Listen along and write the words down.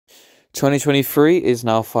2023 is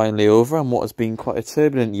now finally over, and what has been quite a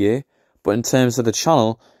turbulent year, but in terms of the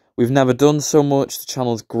channel, we've never done so much. The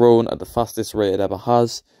channel's grown at the fastest rate it ever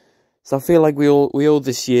has. So I feel like we owe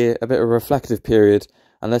this year a bit of a reflective period,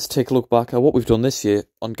 and let's take a look back at what we've done this year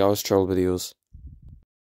on Gareth's travel videos.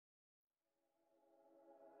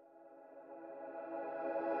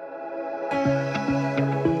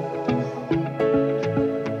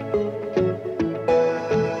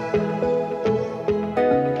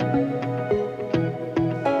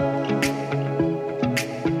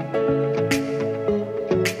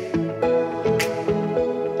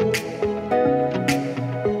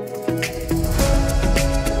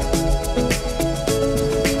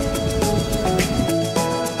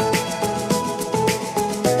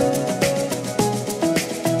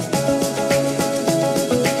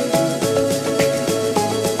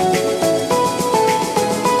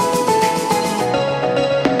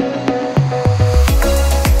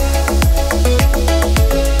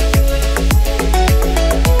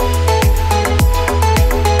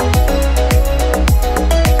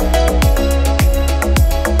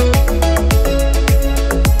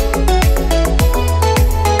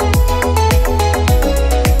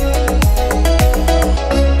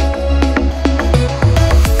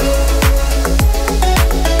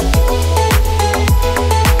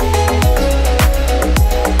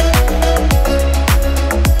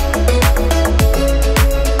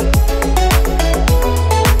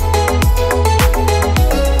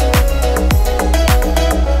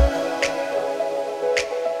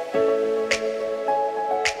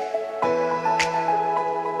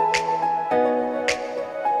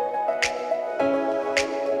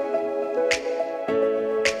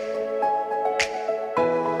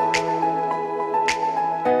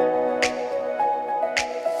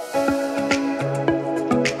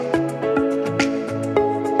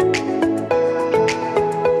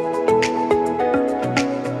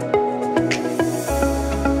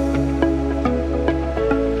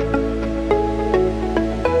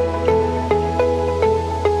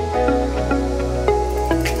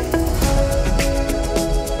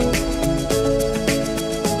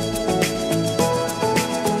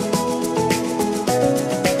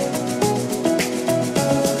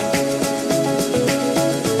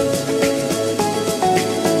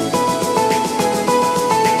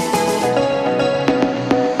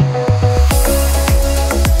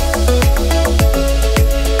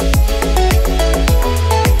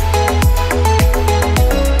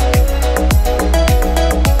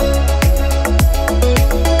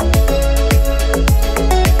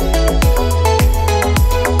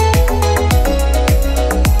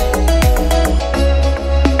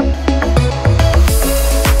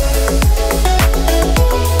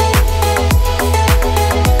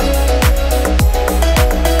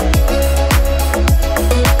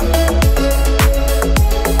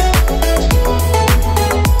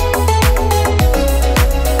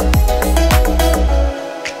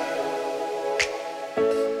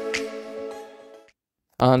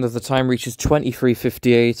 And as the time reaches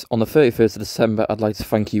 23:58 on the 31st of December, I'd like to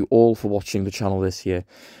thank you all for watching the channel this year.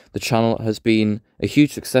 The channel has been a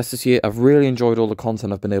huge success this year. I've really enjoyed all the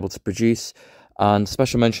content I've been able to produce, and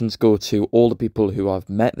special mentions go to all the people who I've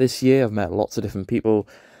met this year. I've met lots of different people.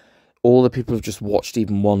 All the people who've just watched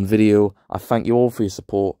even one video. I thank you all for your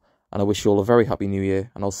support, and I wish you all a very happy new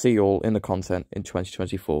year, and I'll see you all in the content in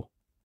 2024.